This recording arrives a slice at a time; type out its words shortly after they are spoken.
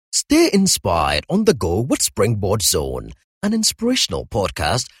Stay inspired on the go with Springboard Zone, an inspirational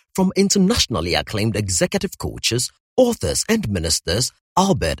podcast from internationally acclaimed executive coaches, authors, and ministers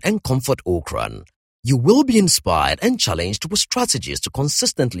Albert and Comfort Okran. You will be inspired and challenged with strategies to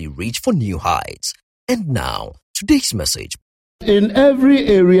consistently reach for new heights. And now, today's message. In every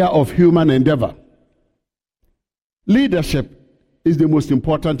area of human endeavor, leadership is the most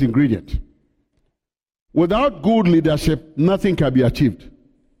important ingredient. Without good leadership, nothing can be achieved.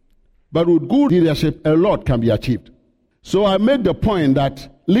 But with good leadership, a lot can be achieved. So I make the point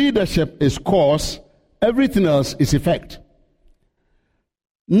that leadership is cause, everything else is effect.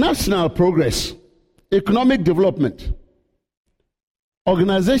 National progress, economic development,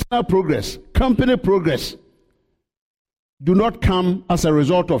 organizational progress, company progress do not come as a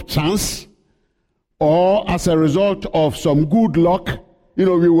result of chance or as a result of some good luck. We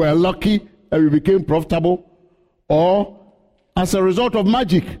were lucky and we became profitable, or as a result of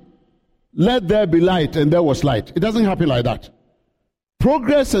magic. Let there be light, and there was light. It doesn't happen like that.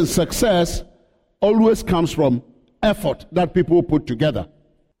 Progress and success always comes from effort that people put together.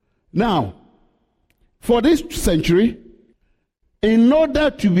 Now, for this century, in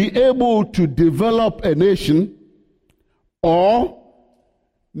order to be able to develop a nation or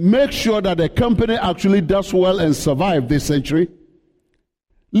make sure that a company actually does well and survive this century,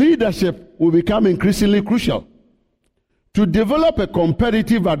 leadership will become increasingly crucial. To develop a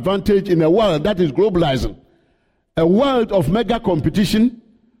competitive advantage in a world that is globalizing, a world of mega competition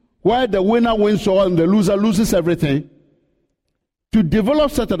where the winner wins all and the loser loses everything, to develop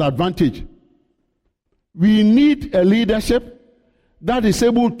such an advantage, we need a leadership that is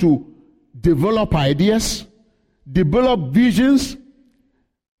able to develop ideas, develop visions,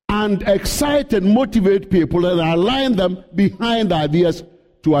 and excite and motivate people and align them behind ideas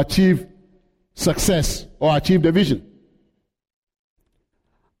to achieve success or achieve the vision.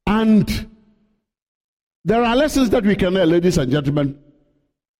 And there are lessons that we can learn, ladies and gentlemen,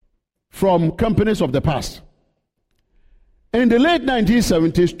 from companies of the past. In the late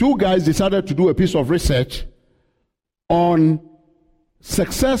 1970s, two guys decided to do a piece of research on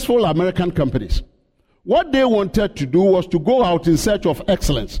successful American companies. What they wanted to do was to go out in search of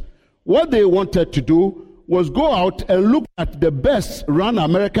excellence. What they wanted to do was go out and look at the best run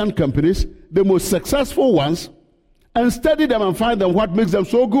American companies, the most successful ones, and study them and find them what makes them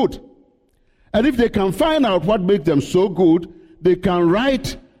so good. And if they can find out what makes them so good, they can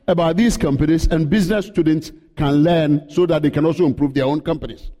write about these companies and business students can learn so that they can also improve their own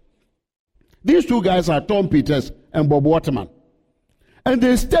companies. These two guys are Tom Peters and Bob Waterman. And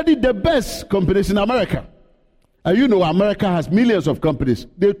they studied the best companies in America. And America has millions of companies.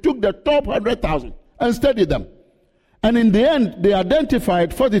 They took the top 100,000 and studied them. And in the end, they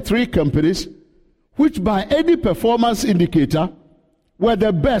identified 43 companies which by any performance indicator were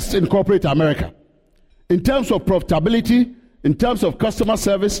the best in corporate America. In terms of profitability, in terms of customer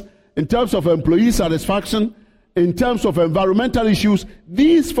service, in terms of employee satisfaction, in terms of environmental issues,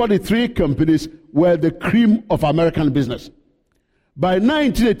 these 43 companies were the cream of American business. By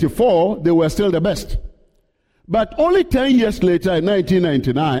 1984, they were still the best. But only 10 years later, in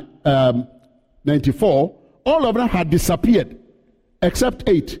 1994, all of them had disappeared, except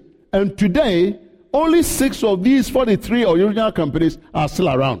 8. And today, only 6 of these 43 original companies are still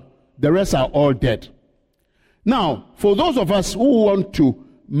around. The rest are all dead. Now, for those of us who want to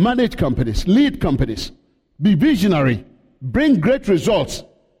manage companies, lead companies, be visionary, bring great results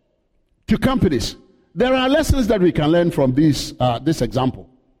to companies, there are lessons that we can learn from this example.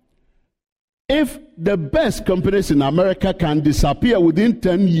 If the best companies in America can disappear within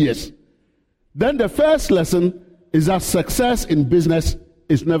 10 years, then the first lesson is that success in business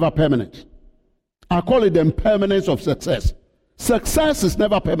is never permanent. I call it the impermanence of success. Success is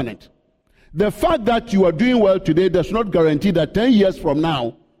never permanent. The fact that you are doing well today does not guarantee that 10 years from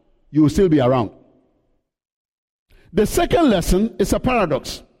now, you will still be around. The second lesson is a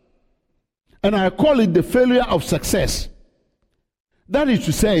paradox. And I call it the failure of success. That is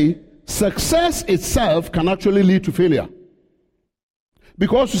to say, success itself can actually lead to failure.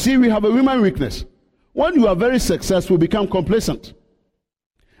 Because we have a human weakness. When you are very successful, you become complacent.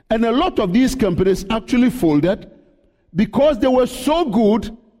 And a lot of these companies actually folded because they were so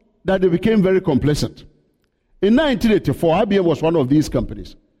good that they became very complacent. In 1984, IBM was one of these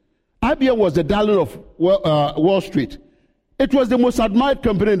companies. IBM was the darling of Wall Street. It was the most admired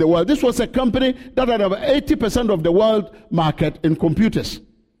company in the world. This was a company that had over 80% of the world market in computers.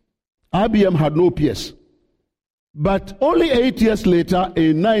 IBM had no peers. But only 8 years later,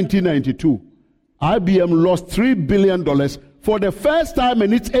 in 1992, IBM lost $3 billion. For the first time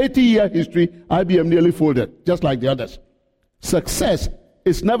in its 80-year history, IBM nearly folded, just like the others. Success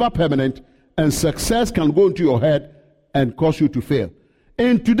is never permanent, and success can go into your head and cause you to fail.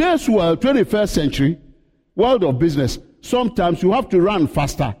 In today's world, 21st century, world of business, sometimes you have to run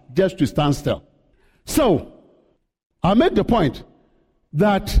faster just to stand still. So, I make the point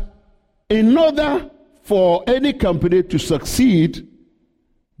that in order for any company to succeed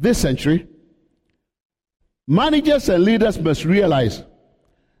this century, managers and leaders must realize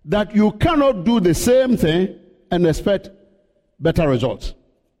that you cannot do the same thing and expect better results.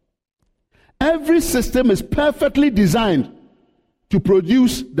 Every system is perfectly designed to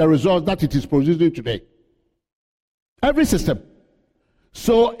produce the results that it is producing today. Every system.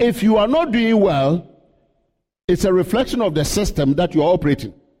 So if you are not doing well, it's a reflection of the system that you are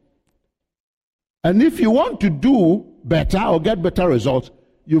operating. And if you want to do better or get better results,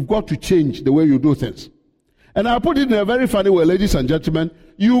 you've got to change the way you do things. And I'll put it in a very funny way, ladies and gentlemen.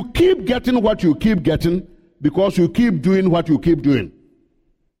 You keep getting what you keep getting because you keep doing what you keep doing.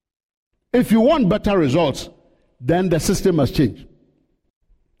 If you want better results, then the system must change.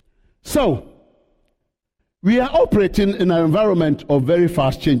 So, we are operating in an environment of very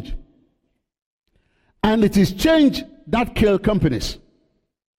fast change. And it is change that kills companies.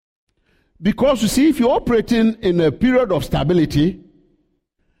 Because you see, if you're operating in a period of stability,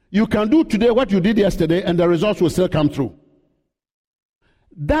 you can do today what you did yesterday and the results will still come through.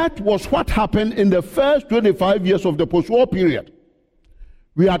 That was what happened in the first 25 years of the post-war period.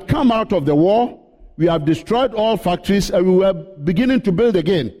 We had come out of the war, we have destroyed all factories, and we were beginning to build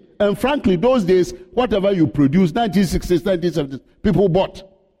again. And frankly, those days, whatever you produced, 1960s, 1970s, people bought.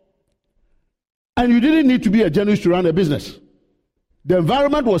 And you didn't need to be a genius to run a business. The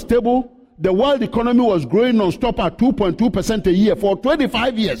environment was stable. The world economy was growing non-stop at 2.2% a year for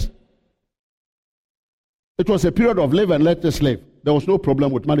 25 years. It was a period of live and let the slave. There was no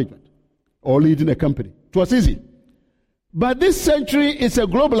problem with management or leading a company. It was easy. But this century is a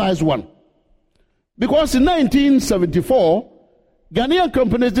globalized one. Because in 1974, Ghanaian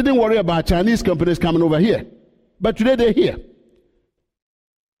companies didn't worry about Chinese companies coming over here. But today they're here.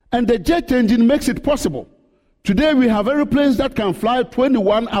 And the jet engine makes it possible. Today we have airplanes that can fly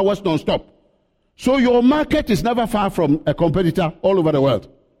 21 hours non-stop. So your market is never far from a competitor all over the world.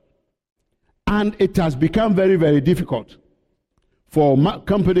 And it has become very, very difficult for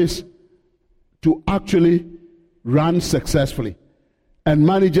companies to actually run successfully and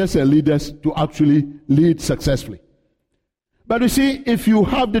managers and leaders to actually lead successfully. But you see, if you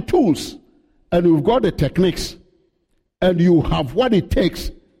have the tools and you've got the techniques and you have what it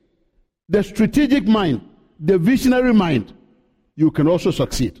takes, the strategic mind, the visionary mind, you can also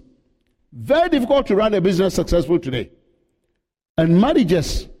succeed. Very difficult to run a business successful today. And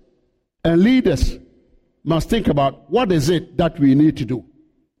managers and leaders must think about what is it that we need to do.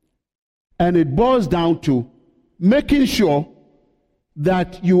 And it boils down to making sure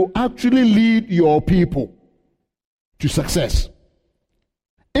that you actually lead your people to success.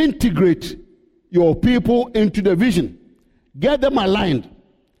 Integrate your people into the vision. Get them aligned.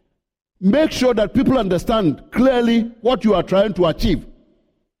 Make sure that people understand clearly what you are trying to achieve.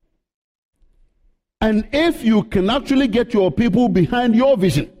 And if you can actually get your people behind your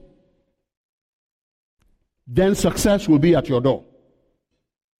vision, then success will be at your door.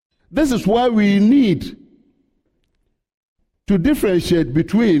 This is why we need to differentiate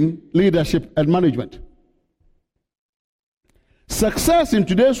between leadership and management. Success in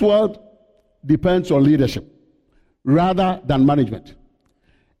today's world depends on leadership rather than management.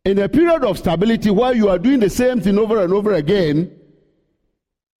 In a period of stability where you are doing the same thing over and over again,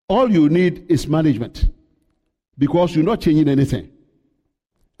 all you need is management because you're not changing anything.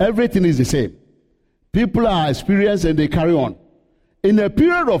 Everything is the same. People are experienced and they carry on. In a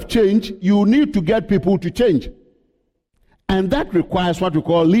period of change, you need to get people to change. And that requires what we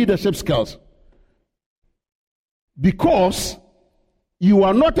call leadership skills. Because you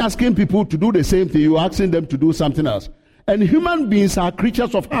are not asking people to do the same thing, you are asking them to do something else. And human beings are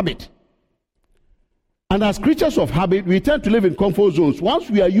creatures of habit. And as creatures of habit, we tend to live in comfort zones. Once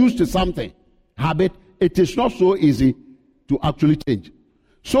we are used to something, habit, it is not so easy to actually change.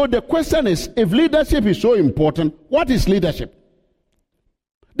 So the question is, if leadership is so important, what is leadership?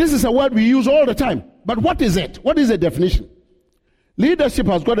 This is a word we use all the time. But what is it? What is the definition? Leadership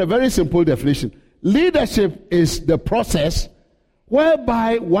has got a very simple definition. Leadership is the process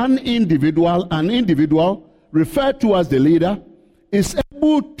whereby an individual referred to as the leader, is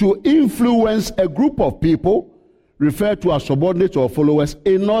able to influence a group of people, referred to as subordinates or followers,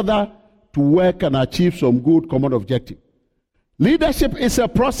 in order to work and achieve some good common objective. Leadership is a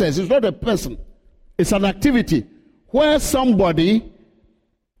process, it's not a person. It's an activity where somebody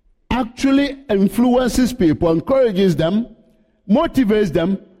actually influences people, encourages them, motivates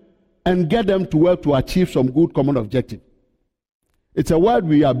them, and get them to work to achieve some good common objective. It's a word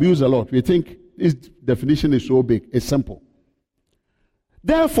we abuse a lot. We think its definition is so big. It's simple.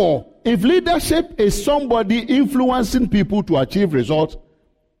 Therefore, if leadership is somebody influencing people to achieve results,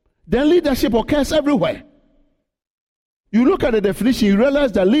 then leadership occurs everywhere. You look at the definition, you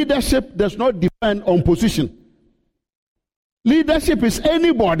realize that leadership does not depend on position. Leadership is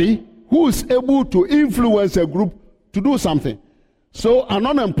anybody who is able to influence a group to do something. So an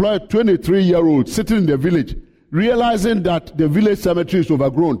unemployed 23-year-old sitting in the village, realizing that the village cemetery is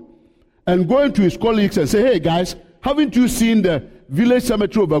overgrown, and going to his colleagues and say, hey guys, haven't you seen the village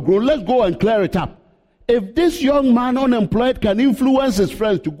cemetery overgrown? Let's go and clear it up. If this young man unemployed can influence his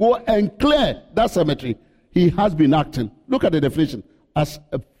friends to go and clear that cemetery, he has been acting, look at the definition, as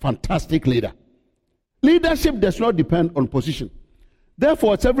a fantastic leader. Leadership does not depend on position.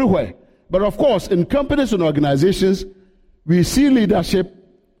 Therefore, it's everywhere. But of course, in companies and organizations, we see leadership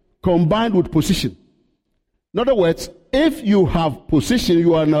combined with position. In other words, if you have position,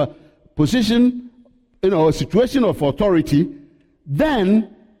 you are in a position, a situation of authority,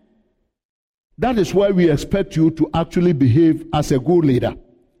 then that is why we expect you to actually behave as a good leader.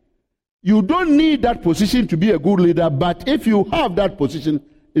 You don't need that position to be a good leader, but if you have that position,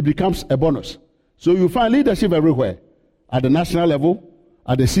 it becomes a bonus. So you find leadership everywhere, at the national level,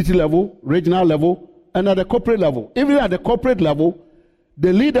 at the city level, regional level, and at the corporate level. Even at the corporate level,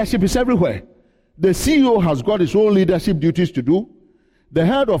 the leadership is everywhere. The CEO has got his own leadership duties to do. The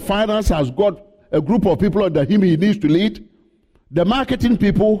head of finance has got a group of people under him he needs to lead. The marketing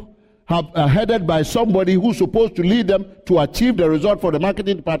people are headed by somebody who's supposed to lead them to achieve the result for the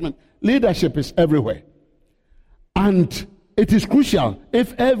marketing department. Leadership is everywhere. And it is crucial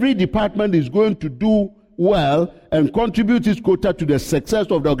if every department is going to do well and contribute its quota to the success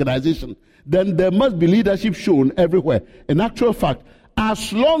of the organization, then there must be leadership shown everywhere. In actual fact,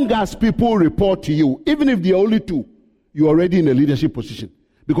 as long as people report to you, even if they are only two, you're already in a leadership position.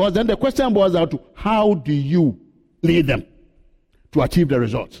 Because then the question boils down to, how do you lead them to achieve the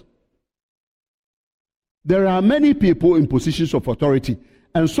results? There are many people in positions of authority,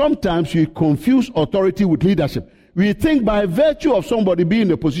 and sometimes we confuse authority with leadership. We think by virtue of somebody being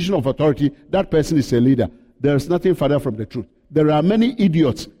in a position of authority, that person is a leader. There is nothing further from the truth. There are many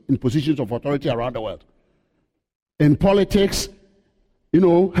idiots in positions of authority around the world. In politics,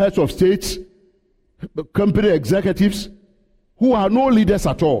 heads of states, company executives, who are no leaders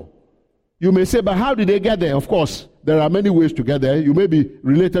at all. You may say, but how did they get there? Of course, there are many ways to get there. You may be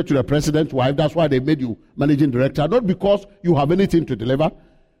related to the president's wife. That's why they made you managing director. Not because you have anything to deliver.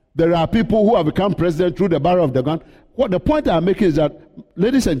 There are people who have become president through the barrel of the gun. What the point I'm making is that,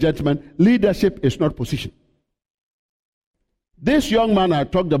 ladies and gentlemen, leadership is not position. This young man I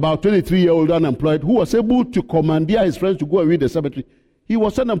talked about, 23-year-old unemployed, who was able to commandeer his friends to go and read the cemetery, he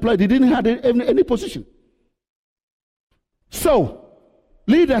was unemployed. He didn't have any position. So,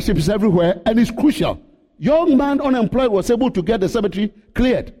 leadership is everywhere and it's crucial. Young man unemployed was able to get the cemetery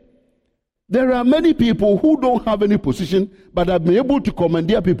cleared. There are many people who don't have any position but have been able to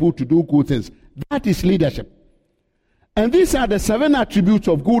commandeer people to do good things. That is leadership. And these are the 7 attributes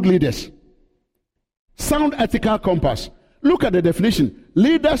of good leaders. Sound ethical compass. Look at the definition.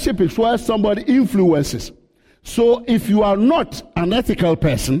 Leadership is where somebody influences. So if you are not an ethical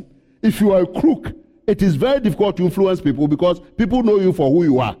person, if you are a crook, it is very difficult to influence people because people know you for who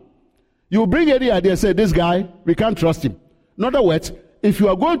you are. You bring any idea and say, this guy, we can't trust him. In other words, if you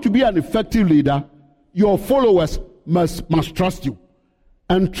are going to be an effective leader, your followers must trust you.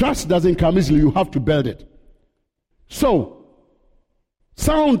 And trust doesn't come easily. You have to build it. So,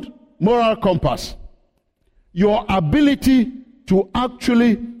 sound moral compass. Your ability to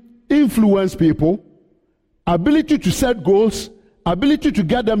actually influence people, ability to set goals, ability to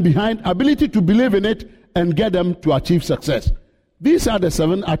get them behind, ability to believe in it, and get them to achieve success. These are the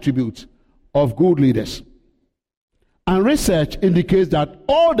 7 attributes of good leaders. And research indicates that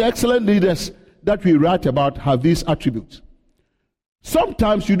all the excellent leaders that we write about have these attributes.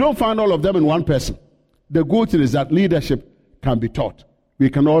 Sometimes you don't find all of them in one person. The good thing is that leadership can be taught. We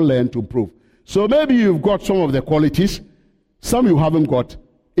can all learn to improve. So maybe you've got some of the qualities, some you haven't got.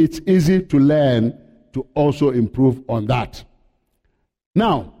 It's easy to learn to also improve on that.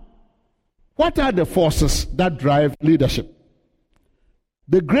 Now, what are the forces that drive leadership?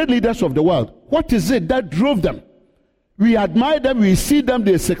 The great leaders of the world, what is it that drove them? We admire them, we see them,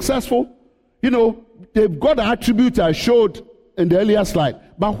 they're successful. They've got the attributes I showed in the earlier slide.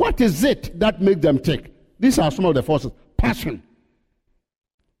 But what is it that makes them tick? These are some of the forces. Passion.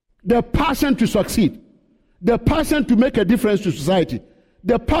 The passion to succeed. The passion to make a difference to society.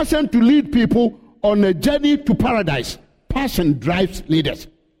 The passion to lead people on a journey to paradise. passion drives leaders.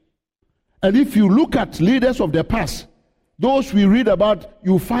 And if you look at leaders of the past, those we read about,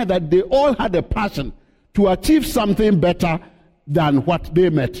 you find that they all had a passion to achieve something better than what they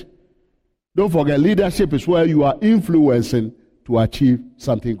met. Don't forget, leadership is where you are influencing to achieve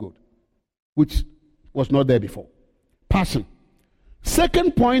something good, which was not there before. Passion.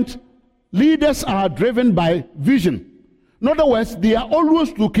 Second point, leaders are driven by vision. In other words, they are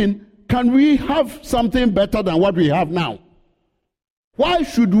always looking, can we have something better than what we have now? Why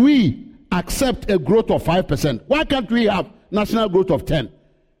should we accept a growth of 5%? Why can't we have national growth of 10%?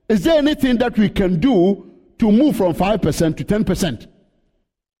 Is there anything that we can do to move from 5% to 10%?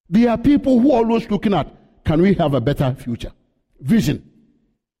 There are people who are always looking at, can we have a better future? Vision.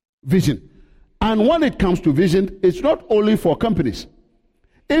 Vision. And when it comes to vision, it's not only for companies.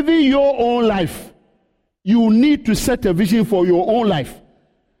 Even your own life, you need to set a vision for your own life.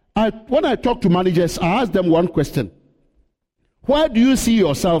 When I talk to managers, I ask them one question. Where do you see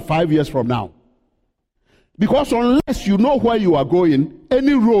yourself 5 years from now? Because unless you know where you are going,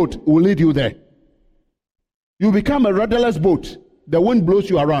 any road will lead you there. You become a rudderless boat. The wind blows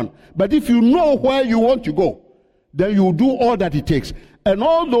you around. But if you know where you want to go, then you do all that it takes. And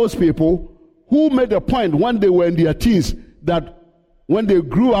all those people who made a point when they were in their teens that when they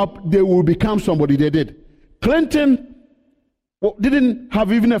grew up, they will become somebody, they did. Clinton didn't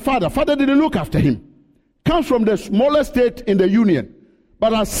have even a father. Father didn't look after him. Comes from the smallest state in the union.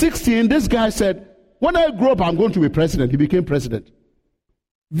 But at 16, this guy said, when I grow up, I'm going to be president. He became president.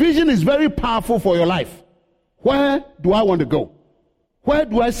 Vision is very powerful for your life. Where do I want to go? Where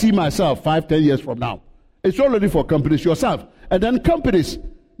do I see myself 5-10 years from now? It's already for companies, yourself. And then companies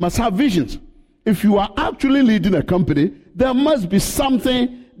must have visions. If you are actually leading a company, there must be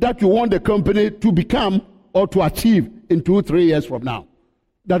something that you want the company to become or to achieve in 2-3 years from now.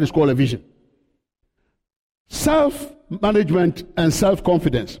 That is called a vision. Self-management and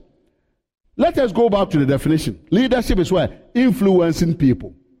self-confidence. Let us go back to the definition. Leadership is where? Influencing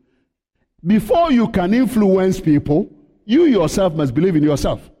people. Before you can influence people, you yourself must believe in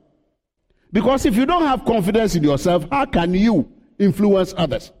yourself. Because if you don't have confidence in yourself, how can you influence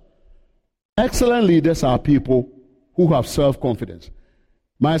others? Excellent leaders are people who have self-confidence.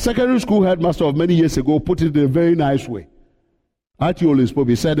 My secondary school headmaster of many years ago put it in a very nice way. Archie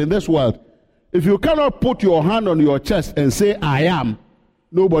Olispobi said, in this world, if you cannot put your hand on your chest and say, I am,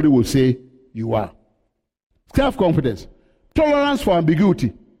 nobody will say, you are. Self-confidence. Tolerance for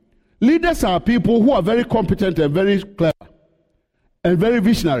ambiguity. Leaders are people who are very competent and very clever and very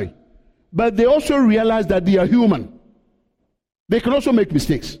visionary. But they also realize that they are human. They can also make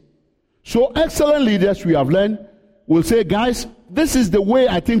mistakes. So excellent leaders, we have learned, will say, guys, this is the way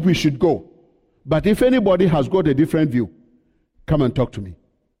I think we should go. But if anybody has got a different view, come and talk to me.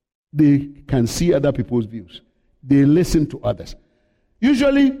 They can see other people's views. They listen to others.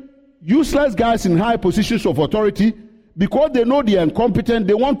 Usually, useless guys in high positions of authority, because they know they are incompetent,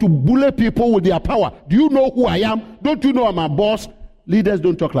 they want to bully people with their power. Do you know who I am? Don't you know I'm a boss? Leaders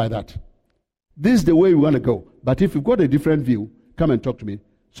don't talk like that. This is the way we want to go. But if you've got a different view, come and talk to me.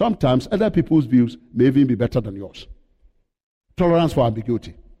 Sometimes other people's views may even be better than yours. Tolerance for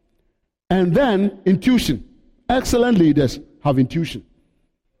ambiguity. And then intuition. Excellent leaders have intuition.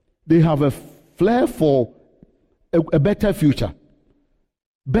 They have a flair for a better future.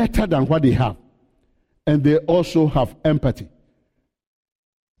 Better than what they have. And they also have empathy.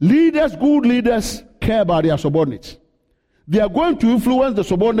 Leaders, good leaders, care about their subordinates. They are going to influence the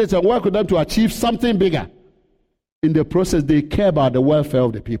subordinates and work with them to achieve something bigger. In the process, they care about the welfare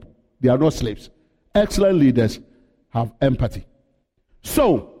of the people. They are not slaves. Excellent leaders have empathy.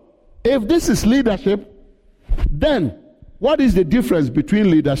 So, if this is leadership, then what is the difference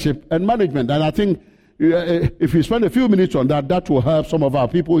between leadership and management? And I think if you spend a few minutes on that, that will help some of our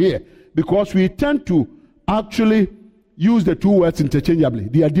people here. Because we tend to actually use the two words interchangeably.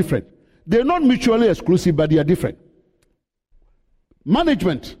 They are different. They're not mutually exclusive, but they are different.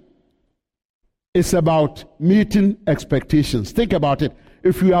 Management is about meeting expectations. Think about it.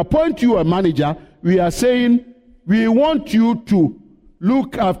 If we appoint you a manager, we are saying we want you to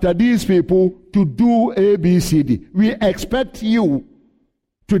look after these people to do A, B, C, D. We expect you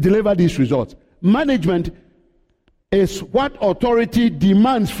to deliver these results. Management is what authority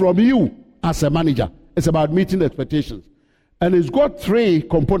demands from you as a manager. It's about meeting expectations. And it's got three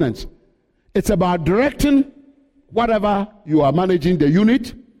components. It's about directing whatever you are managing the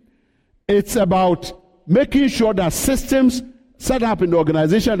unit. It's about making sure that systems set up in the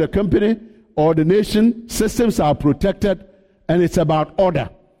organization, the company, or the nation, systems are protected, and it's about order.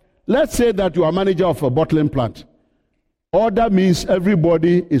 Let's say that you are manager of a bottling plant. Order means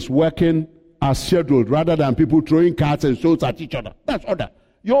everybody is working as scheduled rather than people throwing cards and stones at each other. That's order.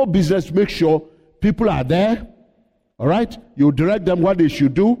 Your business, make sure people are there. All right? You direct them what they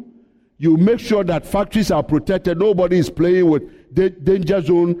should do. You make sure that factories are protected. Nobody is playing with danger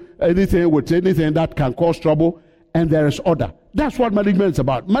zone, anything that can cause trouble. And there is order. That's what management is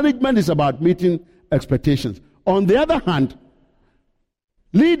about. Management is about meeting expectations. On the other hand,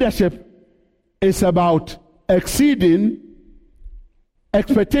 leadership is about exceeding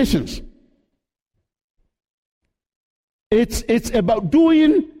expectations. It's about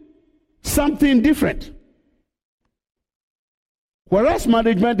doing something different. Whereas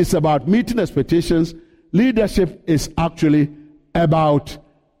management is about meeting expectations, leadership is actually about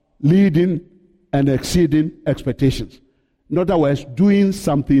leading and exceeding expectations. In other words, doing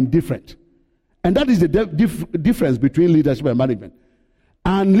something different. And that is the difference between leadership and management.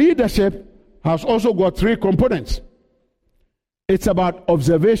 And leadership has also got three components. It's about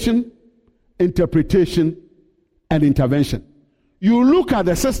observation, interpretation, and intervention. You look at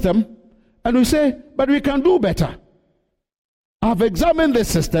the system and you say, but we can do better. I've examined the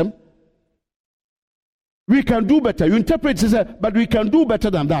system. We can do better. You interpret and say, but we can do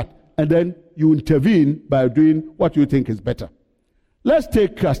better than that. And then you intervene by doing what you think is better. Let's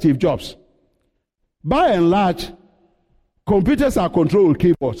take Steve Jobs. By and large, computers are controlled with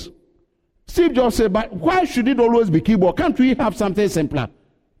keyboards. Steve Jobs said, but why should it always be keyboard? Can't we have something simpler?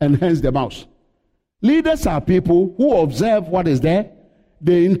 And hence the mouse. Leaders are people who observe what is there,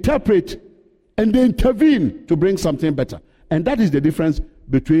 they interpret, and they intervene to bring something better. And that is the difference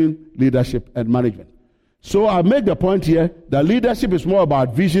between leadership and management. So I make the point here that leadership is more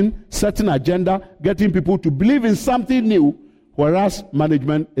about vision, setting agenda, getting people to believe in something new, whereas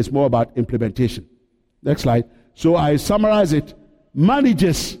management is more about implementation. Next slide. So I summarize it.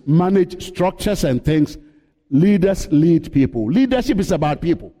 Managers manage structures and things. Leaders lead people. Leadership is about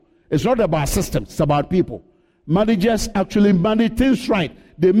people. It's not about systems. It's about people. Managers actually manage things right.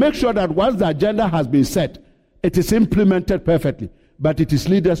 They make sure that once the agenda has been set, it is implemented perfectly. But it is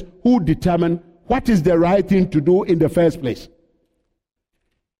leaders who determine what is the right thing to do in the first place.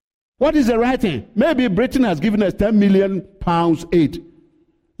 What is the right thing? Maybe Britain has given us £10 million aid.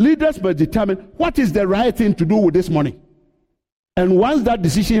 Leaders must determine what is the right thing to do with this money. And once that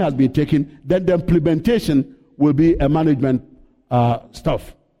decision has been taken, then the implementation will be a management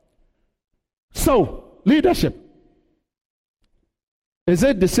stuff. So, leadership. Is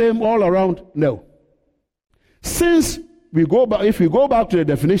it the same all around? No. Since if we go back to the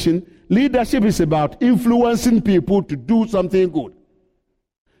definition, leadership is about influencing people to do something good.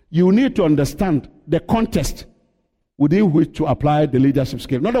 You need to understand the context within which to apply the leadership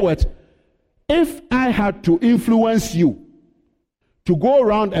skill. In other words, if I had to influence you to go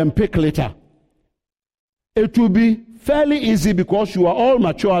around and pick litter, it will be fairly easy because you are all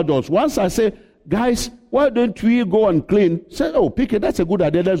mature adults. Once I say, guys, why don't we go and clean? Say, oh, pick it, that's a good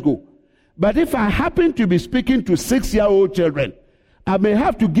idea, let's go. But if I happen to be speaking to 6-year-old children, I may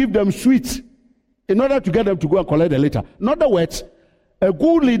have to give them sweets in order to get them to go and collect the litter. In other words, a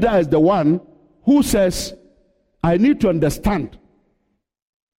good leader is the one who says, I need to understand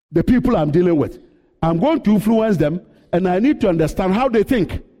the people I'm dealing with. I'm going to influence them, and I need to understand how they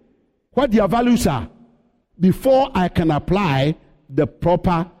think, what their values are, before I can apply the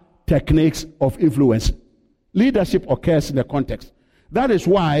proper techniques of influence. Leadership occurs in the context. That is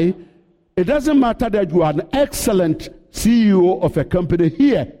why it doesn't matter that you are an excellent CEO of a company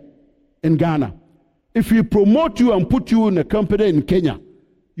here in Ghana. If we promote you and put you in a company in Kenya,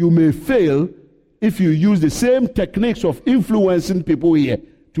 you may fail if you use the same techniques of influencing people here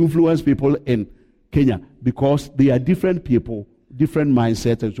to influence people in Kenya, because they are different people, different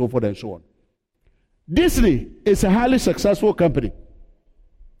mindsets, and so forth and so on. Disney is a highly successful company.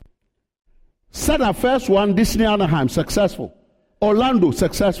 Set up first one, Disney Anaheim, successful. Orlando,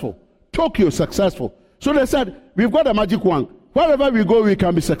 successful. Tokyo, successful. So they said, we've got a magic wand. Wherever we go, we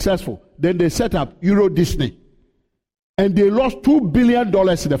can be successful. Then they set up Euro Disney. And they lost $2 billion in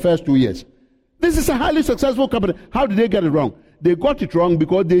the first 2 years. This is a highly successful company. How did they get it wrong? They got it wrong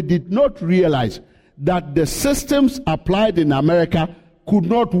because they did not realize that the systems applied in America could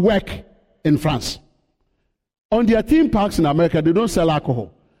not work in France. On their theme parks in America, they don't sell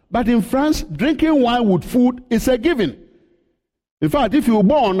alcohol. But in France, drinking wine with food is a given. In fact, if you're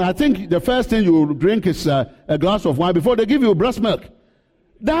born, I think the first thing you drink is a glass of wine before they give you breast milk.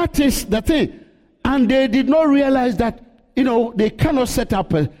 That is the thing. And they did not realize that, they cannot set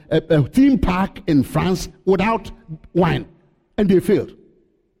up a theme park in France without wine. And they failed.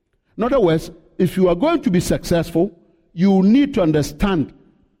 In other words, if you are going to be successful, you need to understand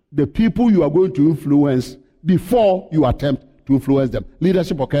the people you are going to influence before you attempt to influence them.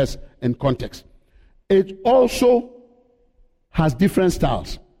 Leadership occurs in context. It also has different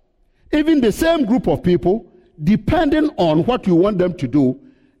styles. Even the same group of people, depending on what you want them to do,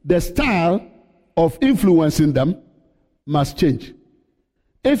 the style of influencing them must change.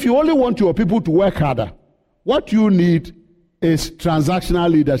 If you only want your people to work harder, what you need is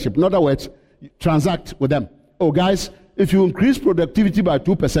transactional leadership. In other words, transact with them. Oh, guys, if you increase productivity by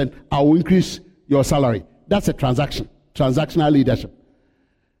 2%, I will increase your salary. That's a transaction, transactional leadership.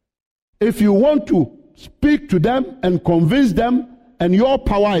 If you want to speak to them and convince them, and your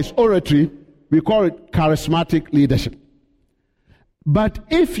power is oratory, we call it charismatic leadership. But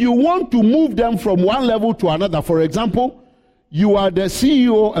if you want to move them from one level to another, for example, you are the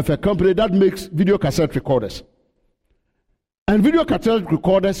CEO of a company that makes video cassette recorders. And video cassette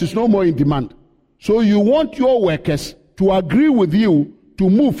recorders is no more in demand. So you want your workers to agree with you to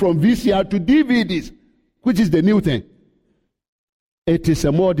move from VCR to DVDs, which is the new thing. It is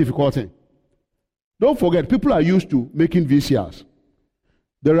a more difficult thing. Don't forget, people are used to making VCRs.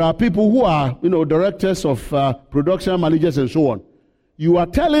 There are people who are, directors of production managers and so on. You are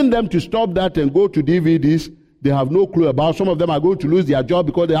telling them to stop that and go to DVDs. They have no clue about. Some of them are going to lose their job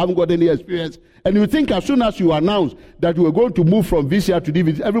because they haven't got any experience. And you think as soon as you announce that you are going to move from VCR to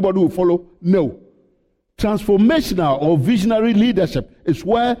DVDs, everybody will follow? No. Transformational or visionary leadership is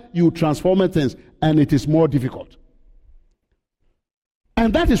where you transform things, and it is more difficult.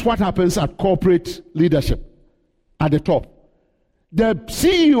 And that is what happens at corporate leadership at the top. The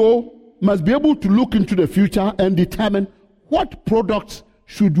CEO must be able to look into the future and determine what products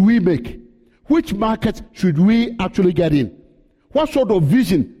should we make, which markets should we actually get in, what sort of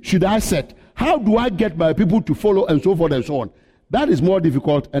vision should I set, how do I get my people to follow, and so forth and so on. That is more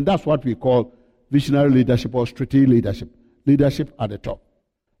difficult, and that's what we call visionary leadership or strategic leadership, leadership at the top.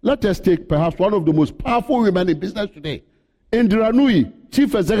 Let us take perhaps one of the most powerful women in business today, Indira Nooyi,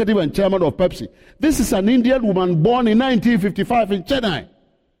 Chief Executive and Chairman of Pepsi. This is an Indian woman born in 1955 in Chennai.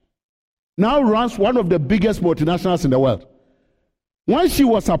 Now runs one of the biggest multinationals in the world. When she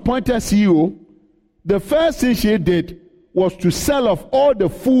was appointed CEO, the first thing she did was to sell off all the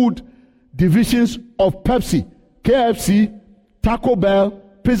food divisions of Pepsi, KFC, Taco Bell,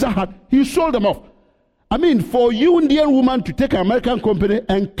 Pizza Hut. He sold them off. I mean, for you Indian woman to take an American company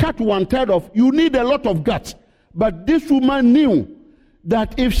and cut 1/3 off, you need a lot of guts. But this woman knew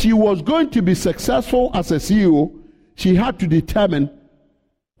that if she was going to be successful as a CEO, she had to determine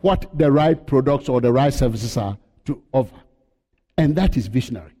what the right products or the right services are to offer. And that is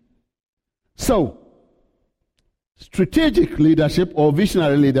visionary. So, strategic leadership or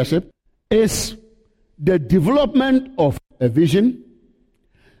visionary leadership is the development of a vision,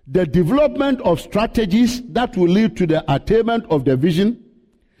 the development of strategies that will lead to the attainment of the vision,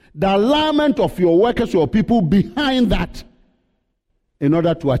 the alignment of your workers or people behind that in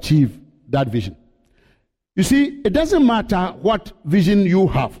order to achieve that vision. You see, it doesn't matter what vision you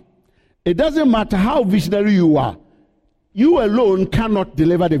have. It doesn't matter how visionary you are. You alone cannot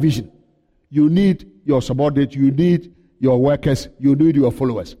deliver the vision. You need your subordinates, you need your workers, you need your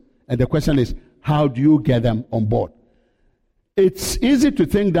followers. And the question is, how do you get them on board? It's easy to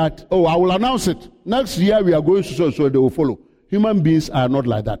think that, I will announce it. Next year we are going to so they will follow. Human beings are not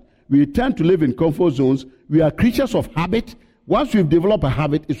like that. We tend to live in comfort zones. We are creatures of habit. Once we've developed a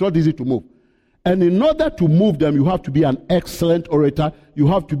habit, it's not easy to move. And in order to move them, you have to be an excellent orator. You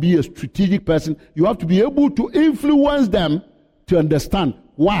have to be a strategic person. You have to be able to influence them to understand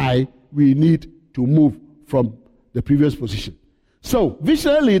why we need to move from the previous position. So,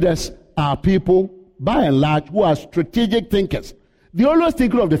 visionary leaders are people, by and large, who are strategic thinkers. They always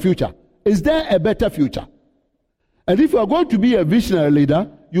think of the future. Is there a better future? And if you are going to be a visionary leader,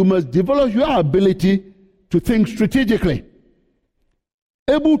 you must develop your ability to think strategically,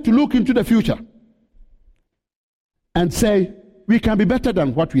 able to look into the future and say, we can be better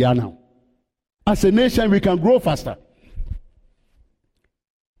than what we are now. As a nation, we can grow faster.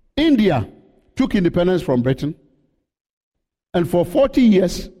 India took independence from Britain, and for 40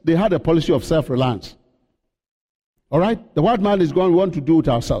 years, they had a policy of self-reliance. All right? The white man is going to want to do it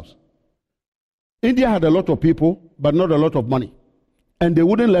ourselves. India had a lot of people, but not a lot of money. And they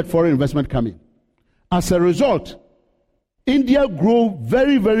wouldn't let foreign investment come in. As a result, India grew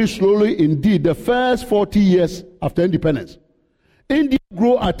very, very slowly indeed the first 40 years after independence. India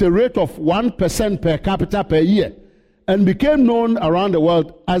grew at a rate of 1% per capita per year and became known around the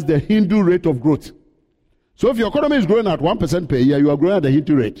world as the Hindu rate of growth. So if your economy is growing at 1% per year, you are growing at the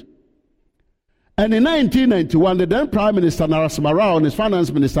Hindu rate. And in 1991, the then Prime Minister Narasimha Rao and his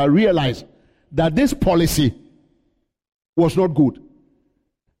finance minister realized that this policy was not good.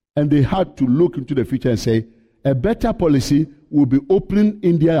 And they had to look into the future and say, a better policy will be opening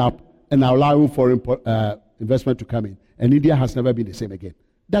India up and allowing foreign investment to come in. And India has never been the same again.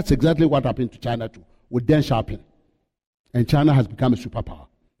 That's exactly what happened to China too, with Deng Xiaoping. And China has become a superpower.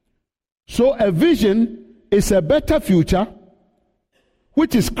 So a vision is a better future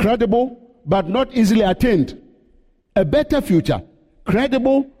which is credible but not easily attained. A better future,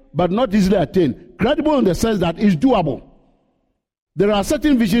 credible but not easily attained. Credible in the sense that it's doable. There are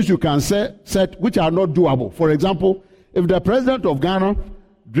certain visions you can set which are not doable. For example, if the president of Ghana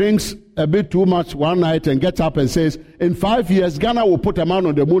drinks a bit too much one night and gets up and says, in 5 years, Ghana will put a man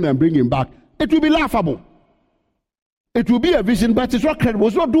on the moon and bring him back, it will be laughable. It will be a vision, but it's not credible,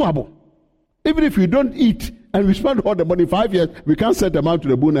 it's not doable. Even if we don't eat and we spend all the money 5 years, we can't send the man to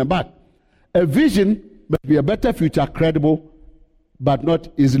the moon and back. A vision must be a better future, credible, but not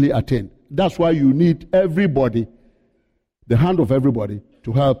easily attained. That's why you need everybody, the hand of everybody,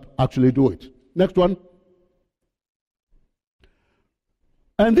 to help actually do it. Next one.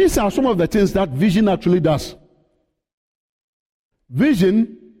 And these are some of the things that vision actually does.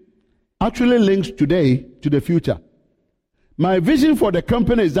 Vision actually links today to the future. My vision for the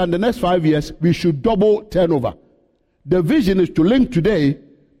company is that in the next 5 years, we should double turnover. The vision is to link today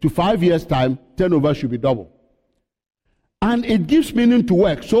to 5 years' time, turnover should be double. And it gives meaning to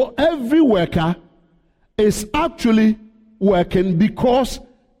work. So every worker is actually working because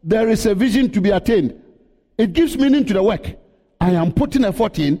there is a vision to be attained. It gives meaning to the work. I am putting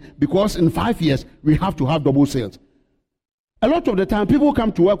effort in because in 5 years, we have to have double sales. A lot of the time, people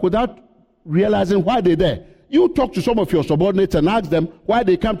come to work without realizing why they're there. You talk to some of your subordinates and ask them why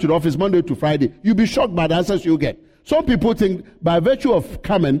they come to the office Monday to Friday. You'll be shocked by the answers you get. Some people think by virtue of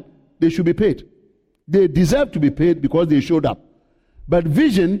coming, they should be paid. They deserve to be paid because they showed up. But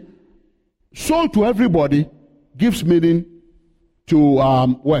vision, sold to everybody, gives meaning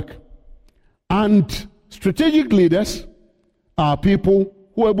to work. And strategic leaders are people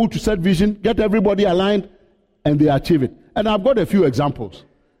who are able to set vision, get everybody aligned, and they achieve it. And I've got a few examples.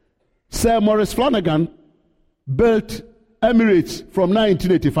 Sir Maurice Flanagan built Emirates from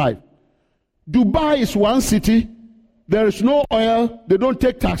 1985. Dubai is one city. There is no oil. They don't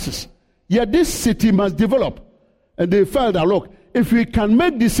take taxes. Yet this city must develop. And they felt that, look, if we can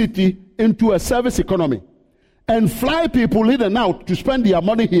make this city into a service economy and fly people in and out to spend their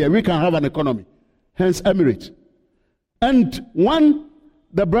money here, we can have an economy. Hence Emirates. And when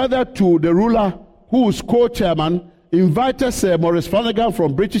the brother to the ruler, who was co-chairman, invited Sir Maurice Flanagan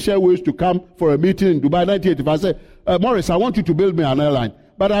from British Airways to come for a meeting in Dubai 1985. I said, Maurice, I want you to build me an airline,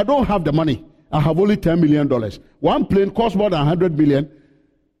 but I don't have the money. I have only $10 million. One plane costs more than $100 million,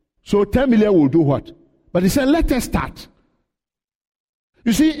 so $10 million will do what? But he said, let us start.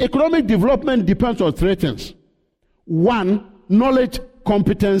 You see, economic development depends on three things. One, knowledge,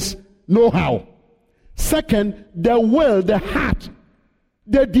 competence, know-how. Second, the will, the heart,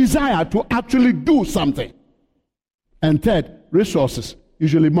 the desire to actually do something. And third, resources,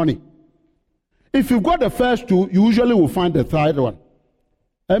 usually money. If you've got the first two, you usually will find the third one.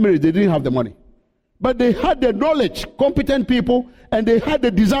 Emirates, they didn't have the money. But they had the knowledge, competent people, and they had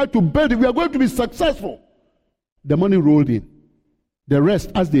the desire to build it. We are going to be successful. The money rolled in. The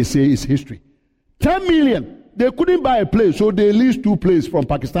rest, as they say, is history. 10 million. They couldn't buy a plane, so they leased 2 planes from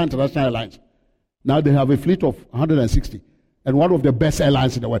Pakistan International Airlines. Now they have a fleet of 160 and one of the best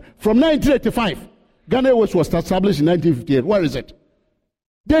airlines in the world. From 1985, Ghana Airways was established in 1958. Where is it?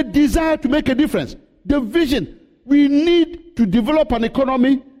 The desire to make a difference. The vision. We need to develop an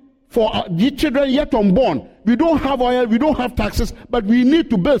economy for the children yet unborn. We don't have oil, we don't have taxes, but we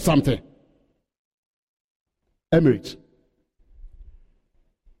need to build something. Emirates.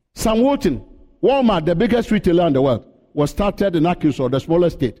 Sam Walton, Walmart, the biggest retailer in the world, was started in Arkansas, the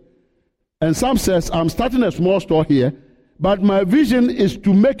smallest state. And Sam says, I'm starting a small store here, but my vision is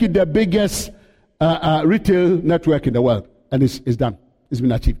to make it the biggest retail network in the world. And it's done. It's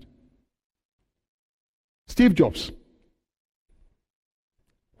been achieved. Steve Jobs.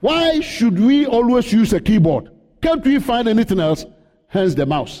 Why should we always use a keyboard? Can't we find anything else? Hence the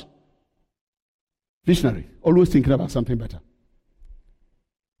mouse. Visionary. Always thinking about something better.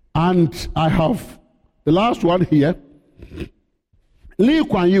 And I have the last one here. Lee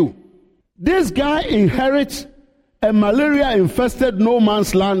Kuan Yew. This guy inherits a malaria-infested no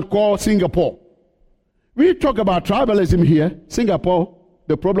man's land called Singapore. We talk about tribalism here. Singapore,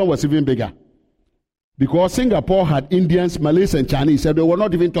 the problem was even bigger. Because Singapore had Indians, Malays, and Chinese, and they were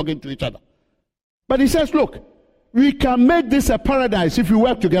not even talking to each other. But he says, look, we can make this a paradise if we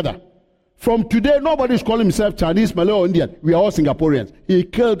work together. From today, nobody is calling himself Chinese, Malay, or Indian. We are all Singaporeans. He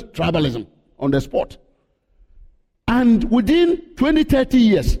killed tribalism on the spot. And within 20, 30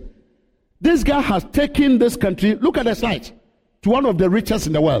 years, this guy has taken this country, look at the slides, to one of the richest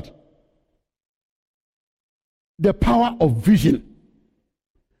in the world. the power of vision,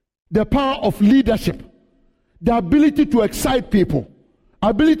 the power of leadership, the ability to excite people,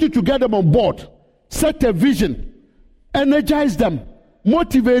 ability to get them on board, set a vision, energize them,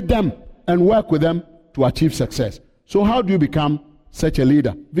 motivate them, and work with them to achieve success. So how do you become such a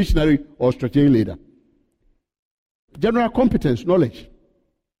leader, visionary or strategic leader? General competence, knowledge.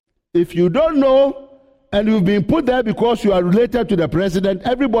 If you don't know, and you've been put there because you are related to the president,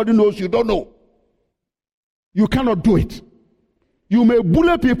 everybody knows you don't know. You cannot do it. You may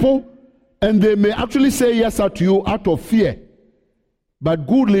bully people, and they may actually say yes to you out of fear. But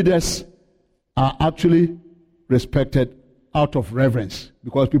good leaders are actually respected out of reverence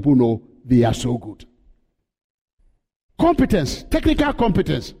because people know they are so good. Competence, technical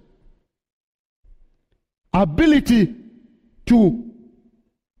competence, ability to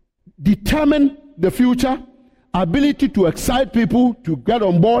determine the future, ability to excite people to get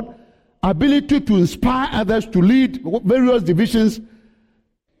on board, ability to inspire others to lead various divisions,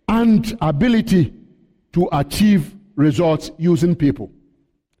 and ability to achieve results using people.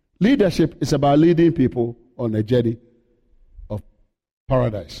 Leadership is about leading people on a journey of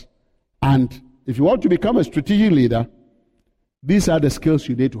paradise. And if you want to become a strategic leader, these are the skills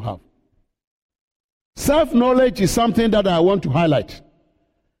you need to have. Self-knowledge is something that I want to highlight.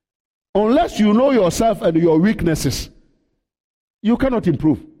 Unless you know yourself and your weaknesses, you cannot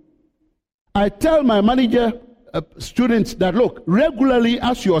improve. I tell my manager students that, look, regularly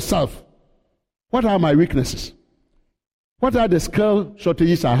ask yourself, what are my weaknesses? What are the skill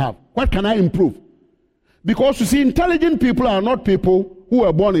shortages I have? What can I improve? Because you see, intelligent people are not people who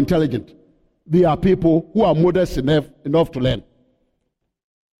are born intelligent. They are people who are modest enough to learn.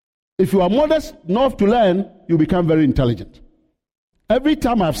 If you are modest enough to learn, you become very intelligent. Every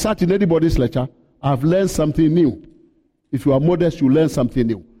time I've sat in anybody's lecture, I've learned something new. If you are modest, you learn something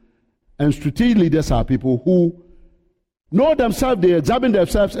new. And strategic leaders are people who know themselves, they examine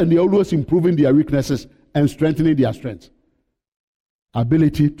themselves, and they're always improving their weaknesses and strengthening their strengths.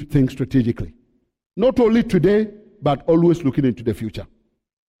 Ability to think strategically. Not only today, but always looking into the future.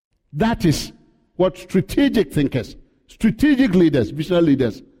 That is what strategic thinkers, strategic leaders, visionary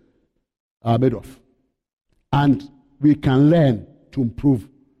leaders are made of. And we can learn to improve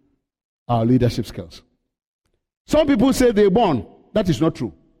our leadership skills. Some people say they're born. That is not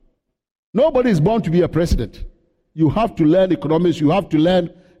true. Nobody is born to be a president. You have to learn economics. You have to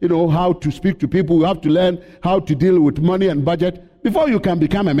learn, how to speak to people. You have to learn how to deal with money and budget before you can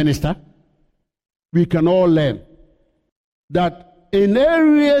become a minister. We can all learn that in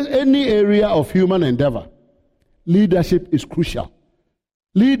any area of human endeavor, leadership is crucial.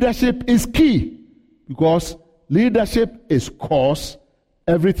 Leadership is key because leadership is cause,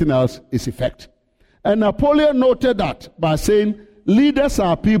 everything else is effect. And Napoleon noted that by saying, leaders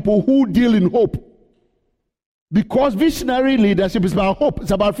are people who deal in hope. Because visionary leadership is about hope,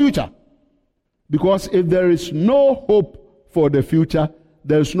 it's about future. Because if there is no hope for the future,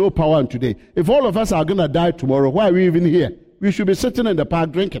 there is no power in today. If all of us are going to die tomorrow, why are we even here? We should be sitting in the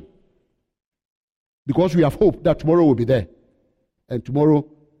park drinking. Because we have hope that tomorrow will be there. And tomorrow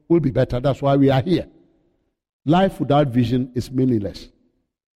will be better. That's why we are here. Life without vision is meaningless.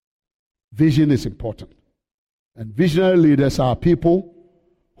 Vision is important. And visionary leaders are people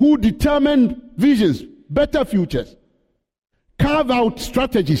who determine visions, better futures, carve out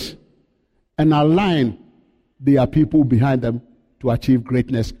strategies, and align their people behind them to achieve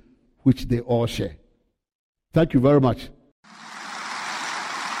greatness, which they all share. Thank you very much.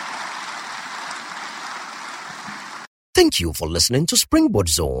 Thank you for listening to Springboard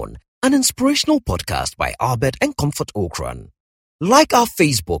Zone, an inspirational podcast by Albert and Comfort Okran. Like our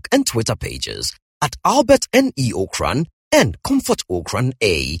Facebook and Twitter pages at Albert N.E. Okran and Comfort Okran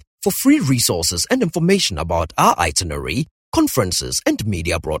A for free resources and information about our itinerary, conferences, and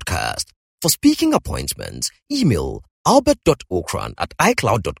media broadcast. For speaking appointments, email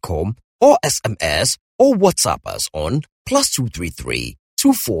albert.okran@icloud.com or SMS or WhatsApp us on +233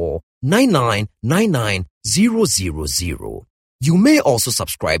 24 99 99 000. You may also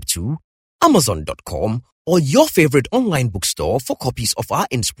subscribe to Amazon.com or your favorite online bookstore for copies of our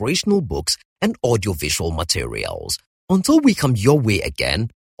inspirational books and audiovisual materials. Until we come your way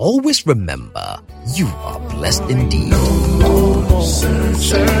again, always remember, you are blessed indeed.